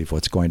I believe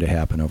what's going to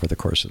happen over the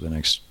course of the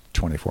next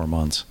 24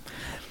 months.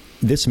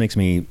 This makes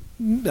me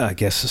I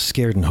guess,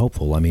 scared and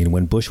hopeful. I mean,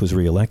 when Bush was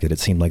reelected, it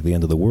seemed like the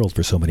end of the world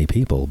for so many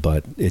people,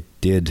 but it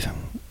did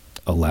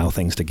allow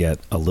things to get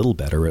a little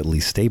better, or at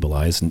least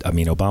stabilize. And I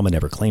mean, Obama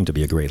never claimed to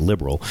be a great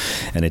liberal,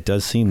 and it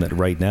does seem that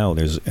right now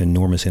there's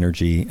enormous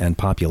energy and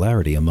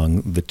popularity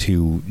among the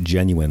two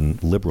genuine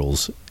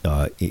liberals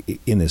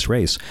in this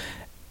race.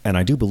 And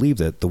I do believe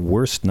that the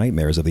worst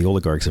nightmares of the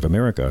oligarchs of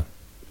America,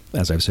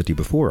 as I've said to you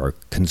before, are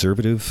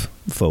conservative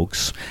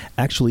folks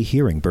actually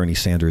hearing Bernie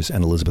Sanders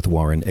and Elizabeth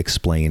Warren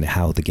explain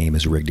how the game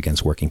is rigged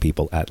against working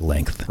people at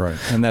length. Right.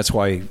 And that's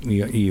why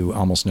you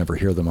almost never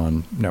hear them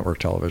on network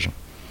television.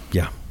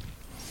 Yeah.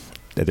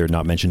 They're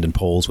not mentioned in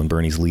polls when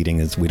Bernie's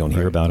leading, as we don't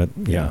hear about it.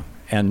 Yeah.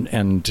 And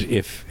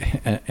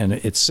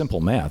it's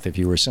simple math. If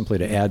you were simply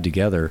to add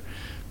together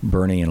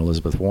Bernie and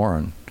Elizabeth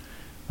Warren,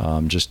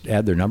 just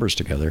add their numbers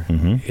together,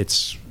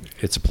 it's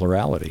a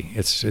plurality.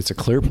 It's a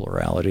clear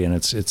plurality, and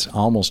it's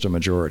almost a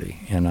majority.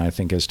 And I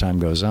think as time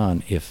goes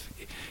on, if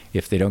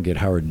they don't get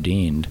Howard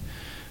Deaned,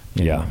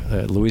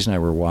 Louise and I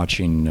were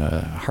watching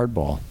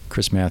Hardball.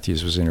 Chris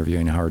Matthews was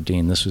interviewing Howard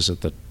Dean. This was at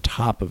the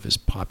top of his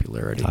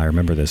popularity. I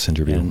remember this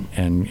interview.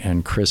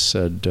 And Chris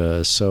said,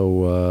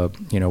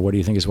 what do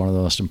you think is one of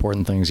the most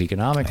important things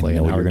economically?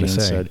 And Howard Dean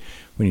said,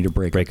 we need to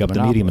break up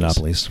the media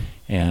monopolies.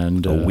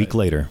 And a week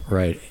later.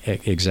 Right,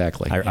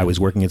 exactly. I was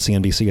working at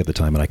CNBC at the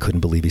time, and I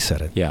couldn't believe he said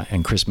it. Yeah,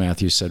 and Chris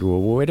Matthews said,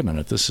 well, wait a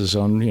minute. This is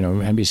on,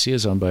 NBC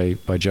is owned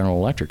by General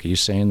Electric. Are you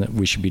saying that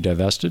we should be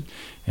divested?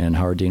 And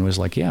Howard Dean was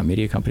like, yeah,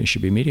 media companies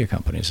should be media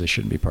companies. They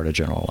shouldn't be part of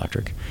General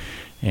Electric.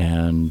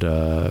 And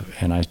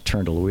I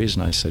turned to Louise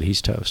and I said,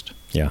 he's toast.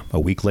 Yeah. A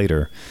week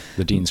later,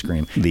 the Dean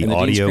scream. The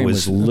audio Dean scream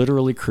was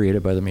literally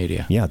created by the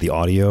media. Yeah. The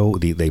audio.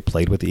 They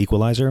played with the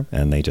equalizer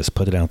and they just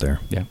put it out there.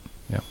 Yeah.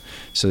 Yeah.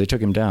 So they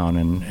took him down,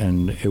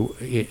 and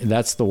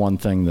that's the one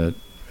thing that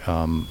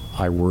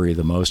I worry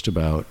the most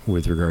about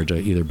with regard to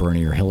either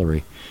Bernie or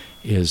Hillary,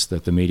 is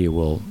that the media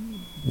will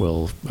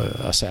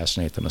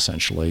assassinate them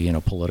essentially.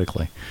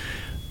 Politically,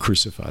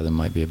 crucify them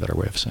might be a better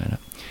way of saying it.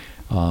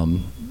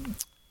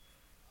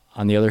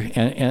 On the other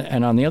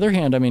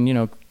hand, I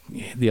mean,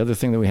 the other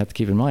thing that we have to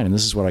keep in mind, and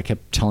this is what I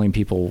kept telling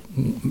people,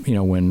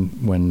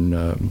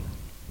 when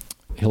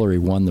Hillary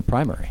won the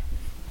primary,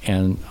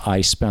 and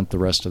I spent the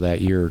rest of that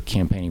year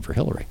campaigning for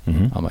Hillary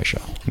on my show.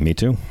 Me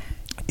too.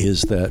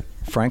 Is that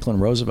Franklin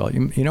Roosevelt?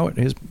 You know what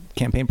his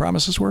campaign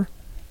promises were?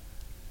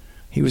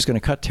 He was going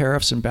to cut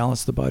tariffs and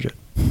balance the budget.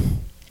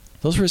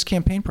 Those were his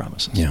campaign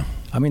promises. Yeah.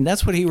 I mean,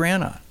 that's what he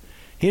ran on.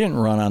 He didn't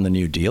run on the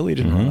New Deal. He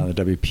didn't run on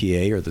the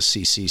WPA or the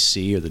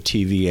CCC or the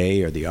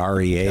TVA or the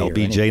REA.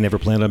 LBJ never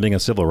planned on being a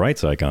civil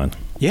rights icon.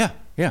 Yeah,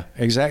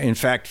 exactly. In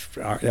fact,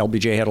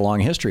 LBJ had a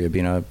long history of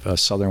being a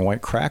Southern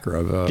white cracker,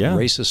 of a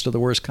racist of the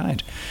worst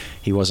kind.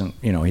 He wasn't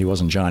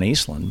John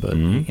Eastland, but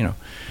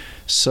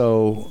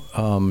So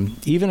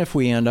even if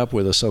we end up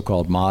with a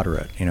so-called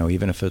moderate,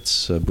 even if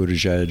it's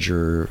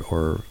Buttigieg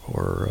or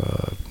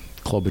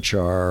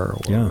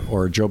Klobuchar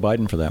or Joe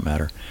Biden for that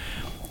matter,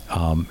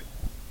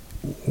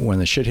 when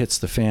the shit hits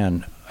the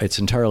fan, it's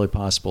entirely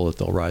possible that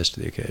they'll rise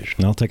to the occasion.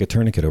 And I'll take a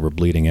tourniquet over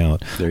bleeding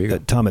out. There you go.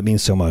 Thom, it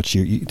means so much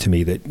to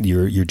me that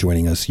you're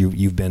joining us.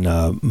 You've been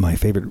one of my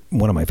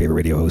favorite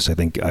radio hosts. I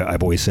think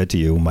I've always said to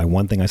you, my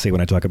one thing I say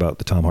when I talk about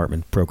the Thom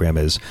Hartmann program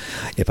is,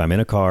 if I'm in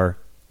a car,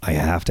 I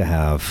have to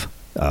have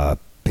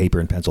paper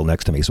and pencil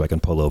next to me so I can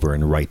pull over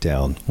and write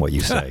down what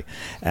you say.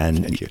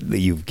 And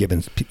you've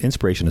given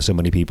inspiration to so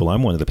many people.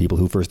 I'm one of the people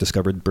who first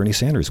discovered Bernie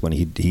Sanders when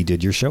he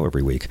did your show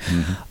every week.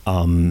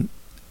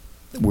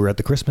 We're at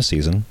the Christmas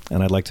season,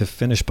 and I'd like to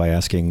finish by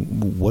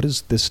asking, what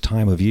does this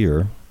time of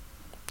year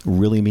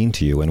really mean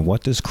to you, and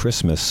what does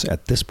Christmas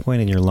at this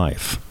point in your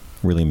life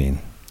really mean?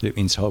 It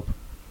means hope.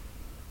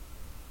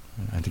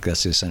 I think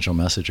that's the essential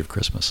message of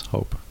Christmas,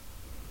 hope.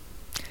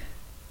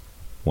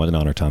 What an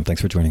honor, Thom.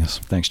 Thanks for joining us.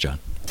 Thanks, John.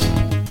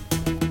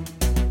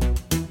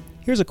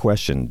 Here's a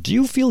question. Do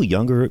you feel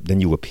younger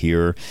than you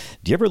appear?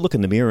 Do you ever look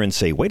in the mirror and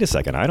say, wait a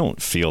second, I don't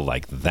feel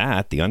like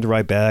that? The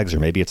under-eye bags, or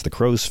maybe it's the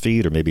crow's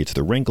feet, or maybe it's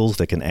the wrinkles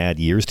that can add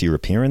years to your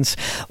appearance.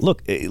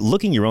 Look,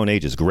 looking your own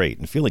age is great,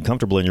 and feeling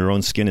comfortable in your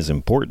own skin is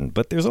important,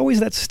 but there's always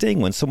that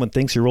sting when someone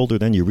thinks you're older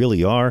than you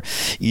really are.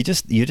 You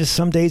just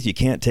some days you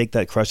can't take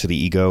that crush to the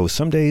ego.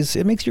 Some days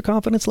it makes your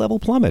confidence level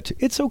plummet.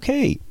 It's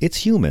okay.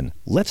 It's human.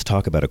 Let's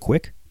talk about a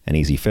quick and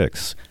easy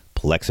fix.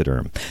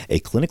 Plexiderm, a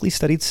clinically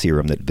studied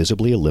serum that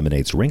visibly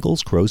eliminates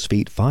wrinkles, crow's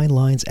feet, fine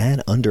lines,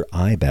 and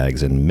under-eye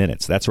bags in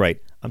minutes. That's right,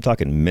 I'm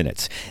talking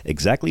minutes.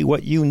 Exactly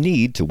what you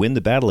need to win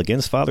the battle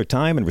against Father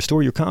Time and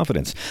restore your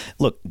confidence.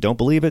 Look, don't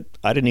believe it?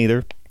 I didn't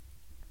either.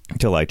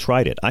 Until I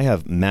tried it. I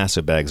have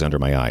massive bags under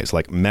my eyes,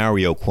 like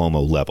Mario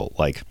Cuomo level,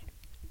 like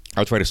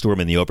I'll try to store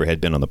them in the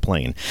overhead bin on the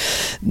plane.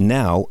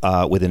 Now,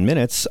 within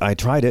minutes, I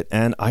tried it,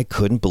 and I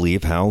couldn't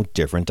believe how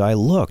different I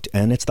looked.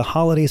 And it's the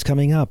holidays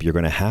coming up. You're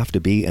going to have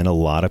to be in a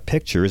lot of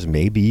pictures.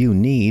 Maybe you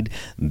need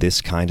this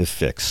kind of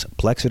fix.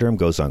 Plexiderm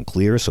goes on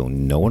clear, so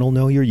no one will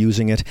know you're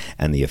using it,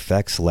 and the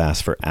effects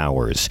last for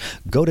hours.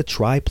 Go to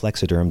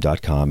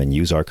tryplexiderm.com and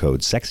use our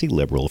code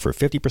SEXYLIBERAL for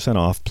 50%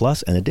 off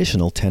plus an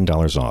additional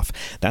 $10 off.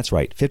 That's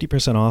right,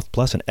 50% off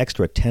plus an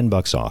extra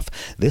 $10 off.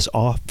 This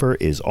offer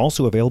is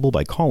also available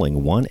by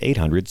calling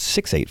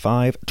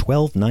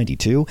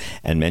 1-800-685-1292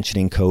 and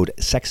mentioning code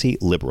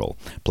SEXYLIBERAL.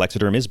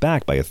 Plexiderm is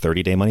backed by a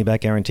 30-day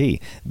money-back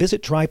guarantee.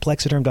 Visit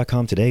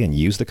tryplexiderm.com today and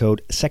use the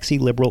code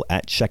SEXYLIBERAL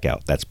at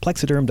checkout. That's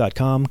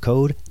plexiderm.com,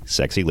 code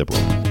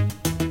SEXYLIBERAL.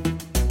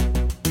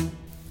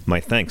 My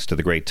thanks to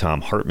the great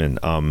Thom Hartmann.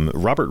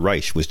 Robert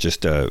Reich was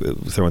just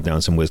throwing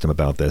down some wisdom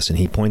about this, and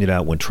he pointed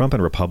out when Trump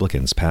and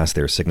Republicans passed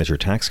their signature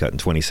tax cut in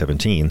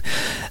 2017,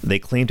 they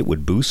claimed it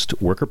would boost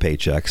worker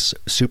paychecks,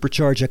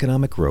 supercharge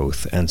economic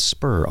growth, and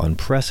spur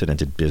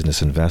unprecedented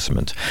business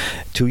investment.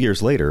 2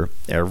 years later,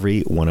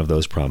 every one of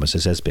those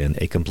promises has been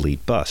a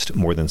complete bust.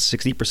 More than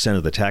 60%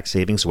 of the tax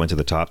savings went to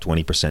the top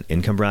 20%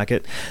 income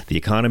bracket. The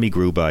economy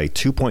grew by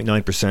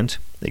 2.9%.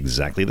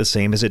 Exactly the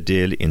same as it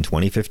did in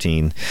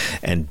 2015,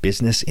 and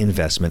business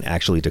investment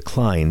actually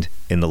declined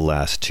in the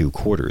last 2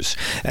 quarters.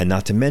 And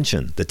not to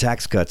mention, the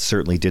tax cuts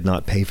certainly did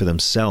not pay for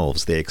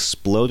themselves. They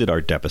exploded our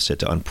deficit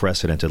to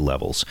unprecedented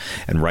levels.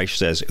 And Reich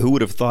says, who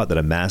would have thought that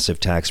a massive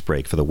tax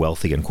break for the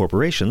wealthy and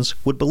corporations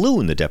would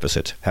balloon the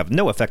deficit, have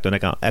no effect on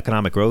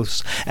economic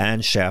growth,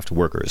 and shaft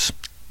workers?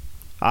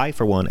 I,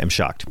 for one, am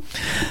shocked.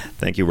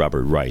 Thank you,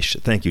 Robert Reich.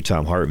 Thank you,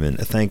 Thom Hartmann.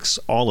 Thanks,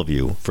 all of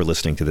you, for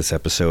listening to this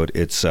episode.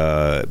 It's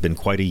been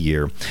quite a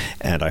year,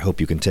 and I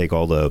hope you can take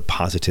all the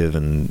positive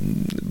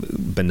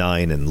and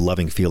benign and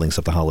loving feelings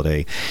of the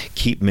holiday,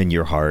 keep them in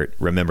your heart.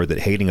 Remember that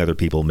hating other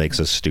people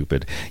makes us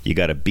stupid. You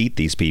got to beat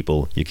these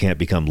people. You can't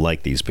become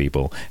like these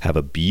people. Have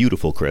a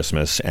beautiful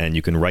Christmas, and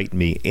you can write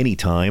me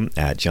anytime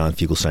at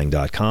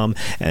johnfugelsang.com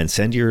and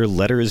send your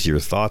letters, your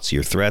thoughts,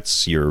 your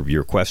threats,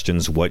 your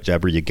questions,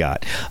 whatever you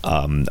got.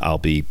 I'll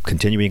be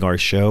continuing our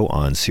show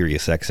on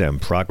SiriusXM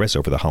Progress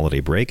over the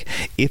holiday break.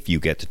 If you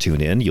get to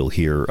tune in, you'll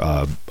hear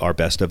our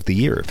best of the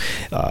year,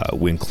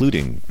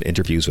 including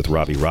interviews with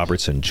Robbie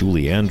Robertson,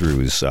 Julie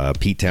Andrews,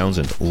 Pete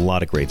Townsend, a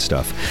lot of great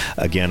stuff.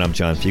 Again, I'm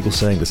John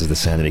Fugelsang. This is the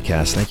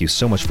Sanity-Cast. Thank you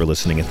so much for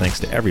listening, and thanks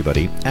to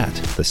everybody at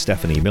the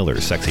Stephanie Miller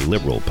Sexy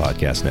Liberal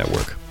Podcast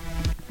Network.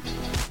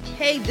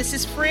 Hey, this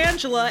is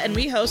Frangela, and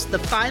we host The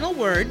Final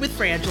Word with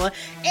Frangela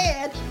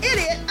and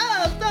Idiot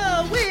of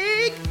the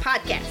Week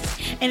podcast.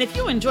 And if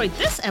you enjoyed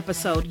this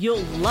episode,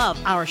 you'll love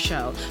our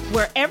show,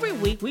 where every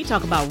week we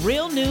talk about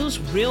real news,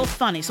 real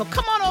funny. So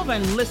come on over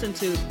and listen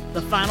to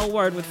The Final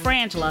Word with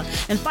Frangela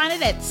and find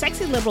it at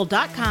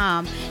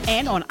sexyliberal.com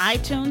and on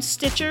iTunes,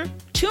 Stitcher,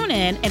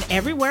 TuneIn, and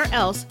everywhere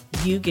else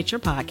you get your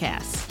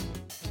podcasts.